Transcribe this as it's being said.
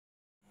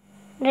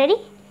Ready?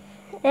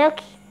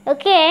 Okay.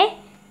 Okay.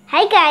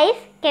 Hi guys,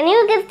 can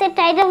you guess the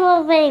title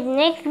of my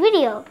next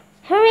video?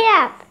 Hurry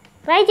up!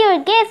 Write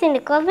your guess in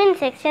the comment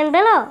section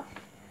below.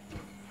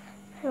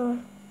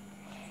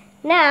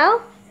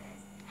 Now,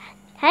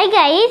 hi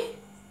guys.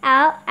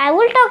 I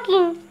will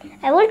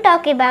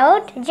talk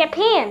about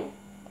Japan.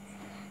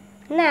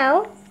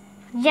 Now,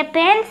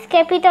 Japan's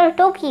capital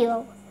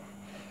Tokyo.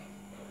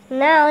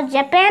 Now,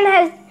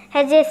 Japan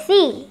has a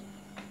sea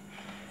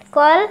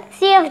called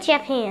Sea of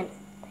Japan.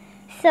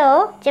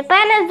 So,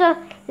 Japan is the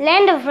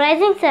land of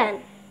rising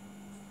sun.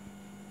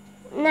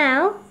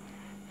 Now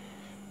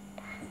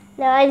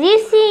as you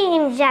see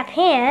in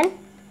Japan,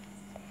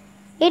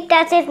 it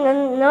touches the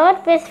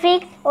North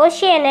Pacific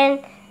Ocean and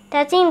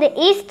touching the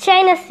East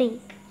China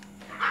Sea.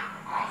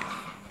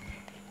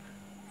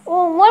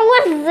 Oh, what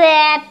was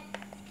that?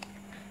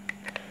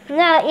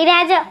 Now it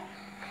has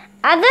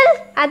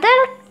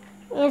other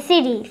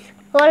cities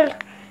called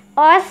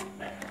Osaka.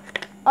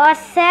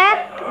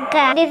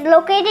 It is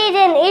located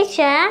in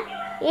Asia.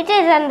 It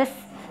is on the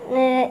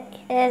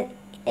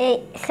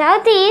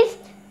southeast.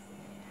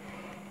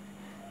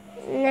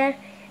 Now,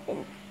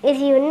 as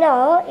you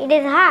know, it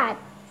is hot.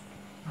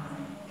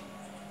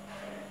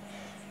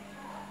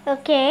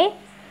 Okay.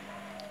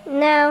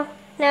 Now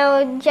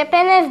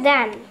Japan is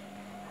done.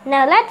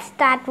 Now let's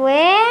start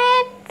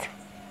with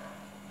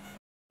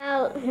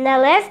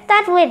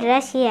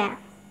Russia.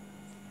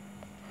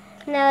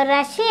 Now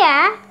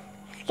Russia,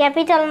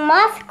 capital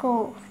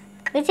Moscow,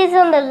 which is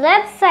on the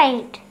left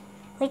side.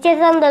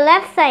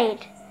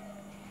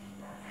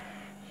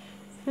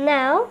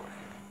 Now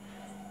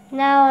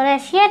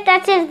Russia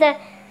touches the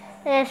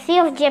Sea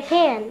of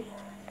Japan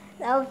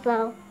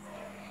also.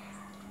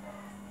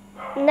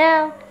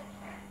 Now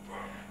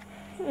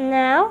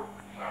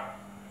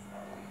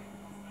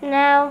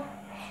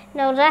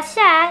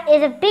Russia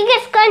is the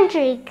biggest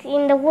country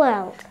in the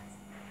world.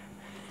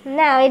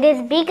 Now it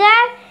is biggest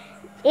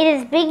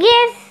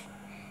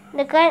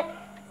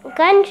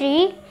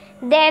country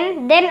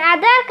than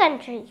other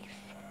countries.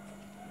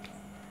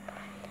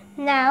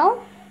 Now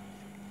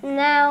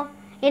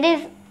it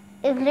is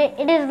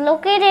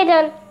located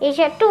on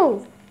Asia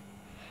too.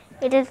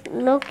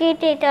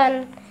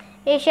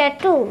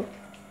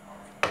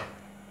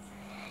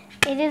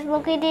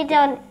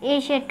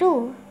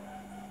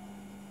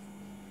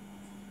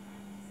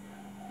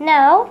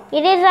 Now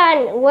it is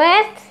on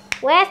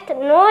west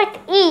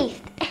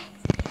northeast.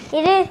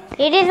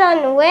 It is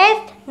on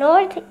west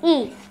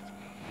northeast.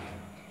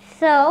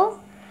 So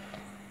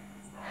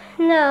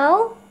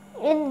now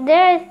it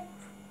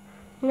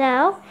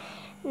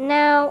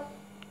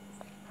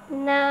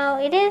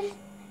is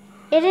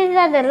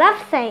at the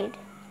left side.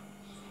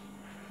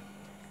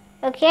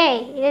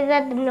 Okay, it is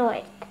at the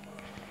north.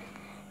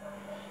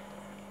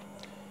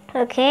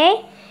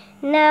 Okay,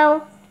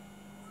 now.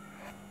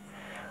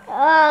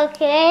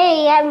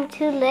 Okay, I'm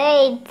too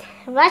late.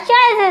 Russia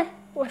is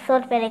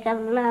South America.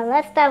 Now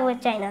let's start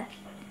with China.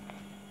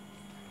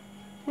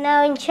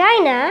 Now in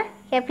China,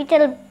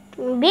 capital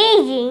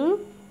Beijing.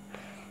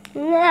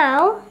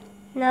 Now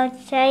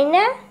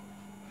China.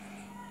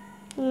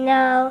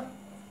 Now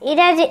it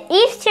has the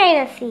East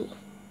China Sea.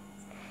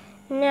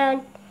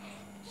 Now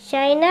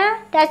China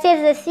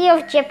touches the Sea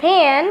of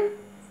Japan.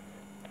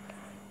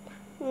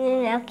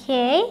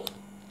 Okay,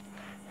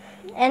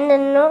 and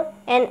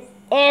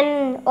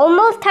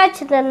almost touch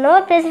the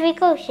North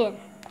Pacific Ocean,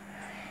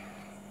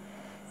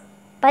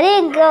 but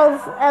it goes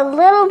a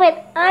little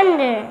bit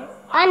under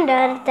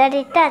that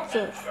it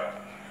touches.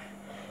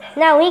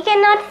 Now we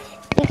cannot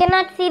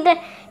see the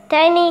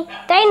tiny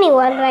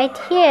one right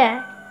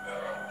here.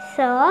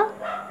 So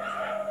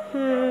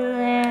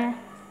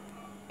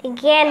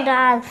again,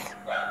 dogs.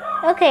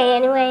 Okay,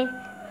 anyway,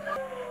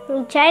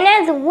 China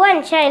is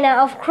one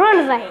China of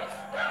coronavirus.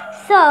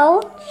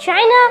 So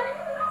China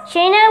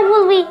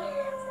will be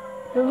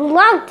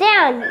locked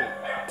down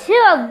to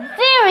a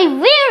very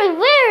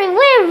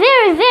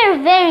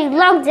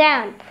locked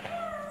down.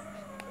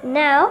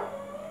 Now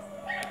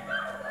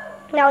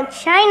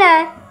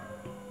China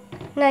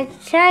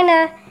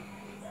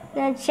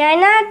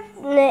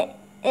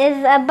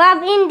is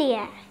above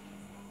India.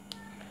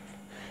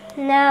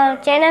 Now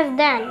China's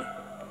done.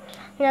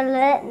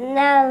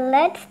 Now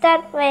let's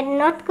start with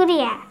North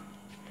Korea.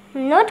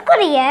 North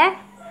Korea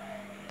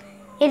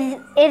is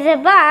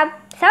above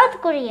South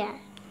Korea.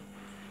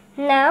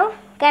 Now,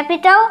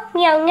 capital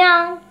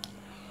Pyongyang.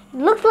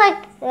 Looks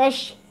like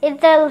it's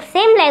the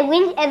same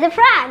language as a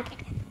frog.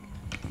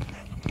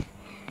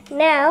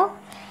 Now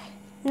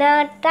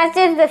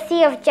touches the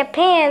Sea of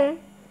Japan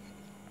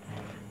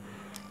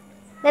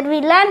that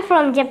we learned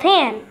from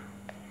Japan.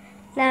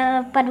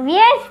 Now, but we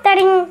are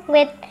starting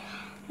with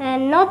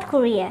North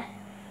Korea.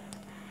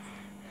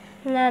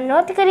 Now,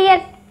 North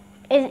Korea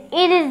is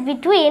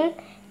between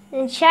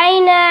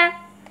China,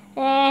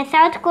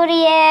 South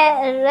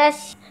Korea,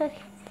 Russia.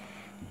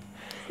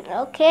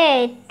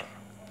 Okay.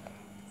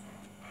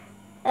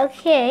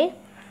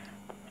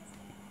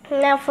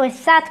 Now for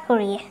South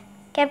Korea,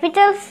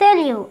 capital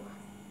Seoul.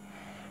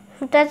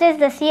 Touches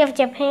the Sea of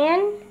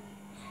Japan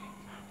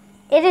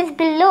It is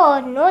below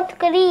North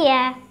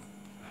Korea.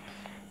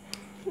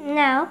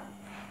 Now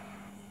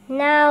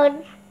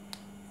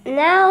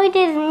it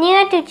is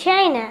near to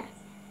China.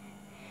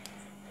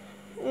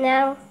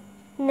 Now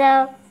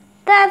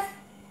thus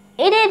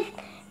it is.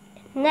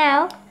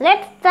 Now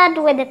let's start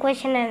with the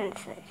question and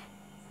answers.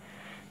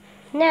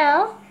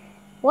 Now,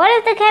 what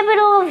is the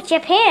capital of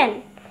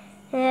Japan?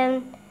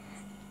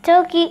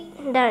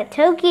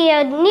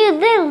 Tokyo, New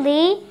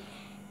Delhi,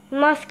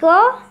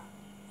 Moscow,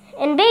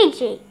 and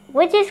Beijing.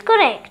 Which is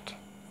correct?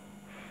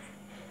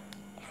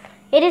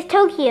 It is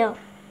Tokyo.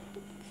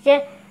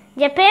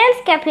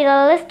 Japan's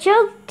capital is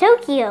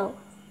Tokyo.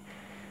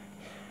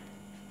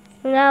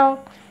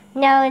 Now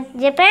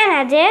Japan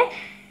has a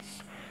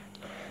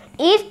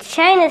East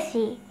China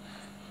Sea.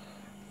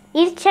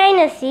 East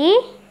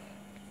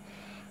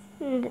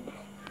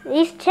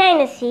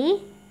China Sea,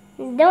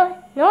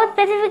 North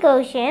Pacific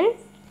Ocean,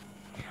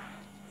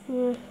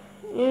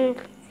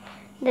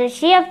 the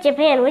Sea of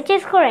Japan, which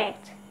is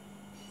correct.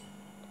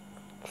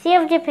 Sea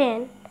of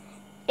Japan.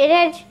 It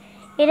had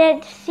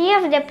Sea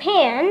of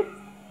Japan.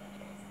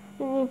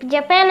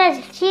 Japan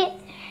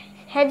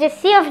has a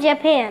Sea of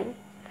Japan.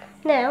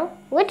 Now,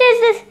 what is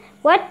this?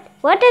 What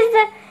is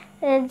the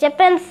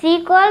Japan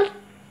Sea called?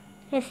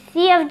 The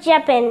Sea of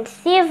Japan,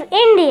 Sea of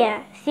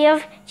India, Sea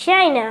of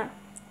China,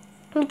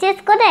 which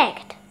is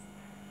correct.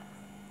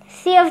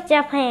 Sea of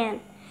Japan.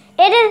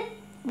 It is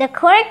the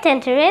correct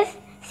answer is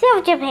Sea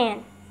of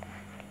Japan.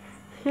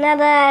 Now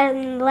the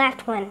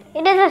last one.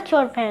 It is a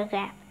short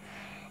paragraph.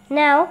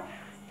 Now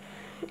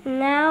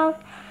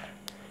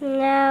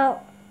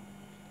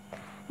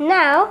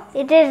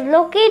it is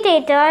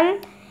located on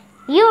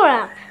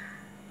Europe,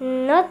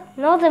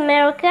 North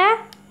America,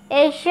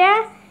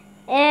 Asia,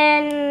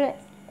 and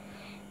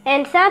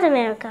South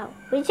America,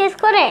 which is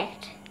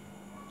correct.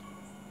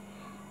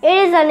 It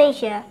is on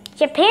Asia.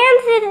 Japan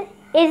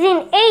is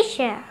in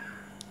Asia.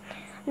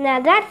 Now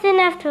that's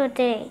enough for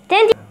today.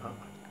 Thank you.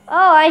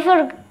 Oh, I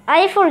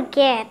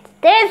forget.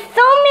 There's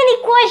so many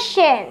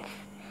questions.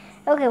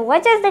 Okay,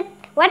 what is the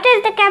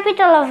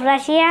capital of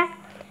Russia?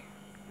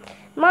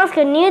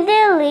 Moscow, New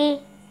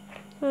Delhi,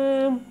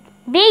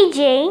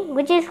 Beijing,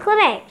 which is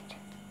correct.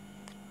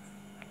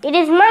 It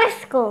is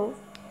Moscow.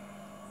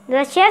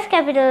 Russia's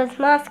capital is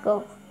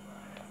Moscow.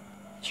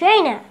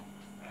 China.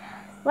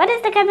 What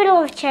is the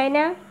capital of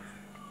China?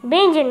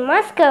 Beijing,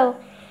 Moscow,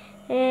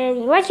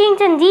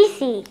 Washington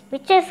DC,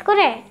 which is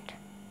correct.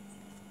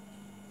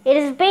 It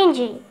is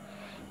Beijing.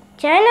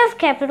 China's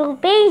capital,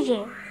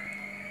 Beijing.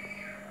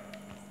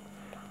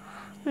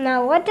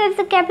 Now, what is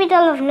the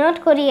capital of North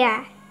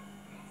Korea?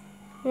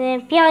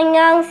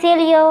 Pyongyang,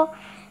 Seoul,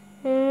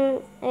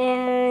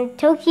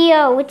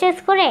 Tokyo, which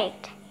is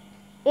correct.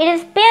 It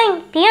is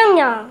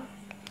Pyongyang.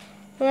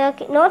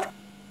 Okay,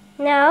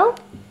 Now,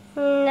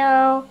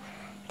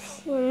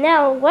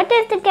 what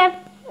is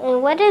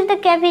the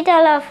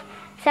capital of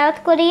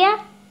South Korea?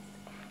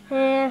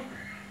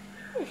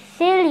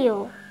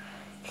 Seoul,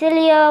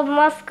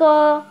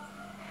 Moscow,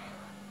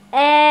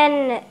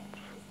 and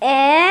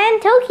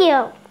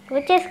Tokyo,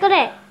 which is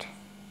correct.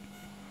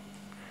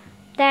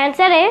 The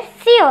answer is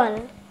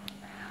Seoul.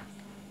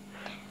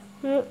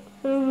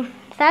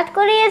 South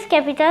Korea's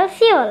capital,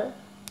 Seoul.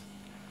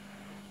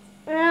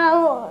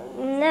 Now,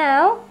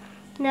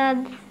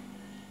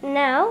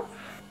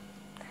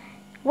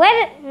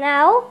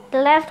 the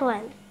last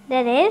one.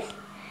 That is,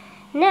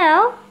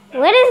 now,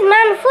 where is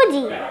Mount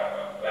Fuji?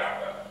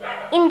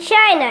 In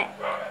China,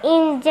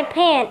 in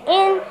Japan,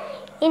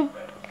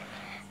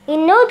 in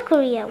North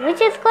Korea, which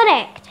is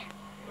correct.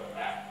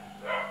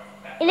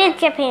 It is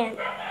Japan.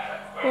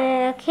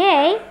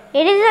 Okay,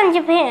 it is on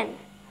Japan.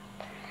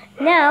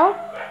 Now,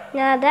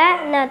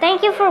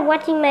 thank you for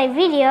watching my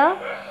video.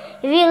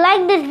 If you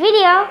like this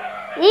video,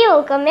 you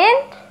will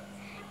comment,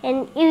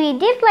 and if you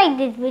dislike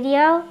this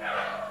video,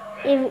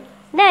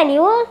 then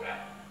you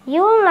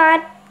will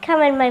not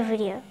comment my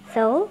video.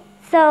 So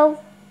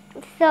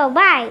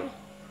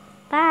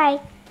bye.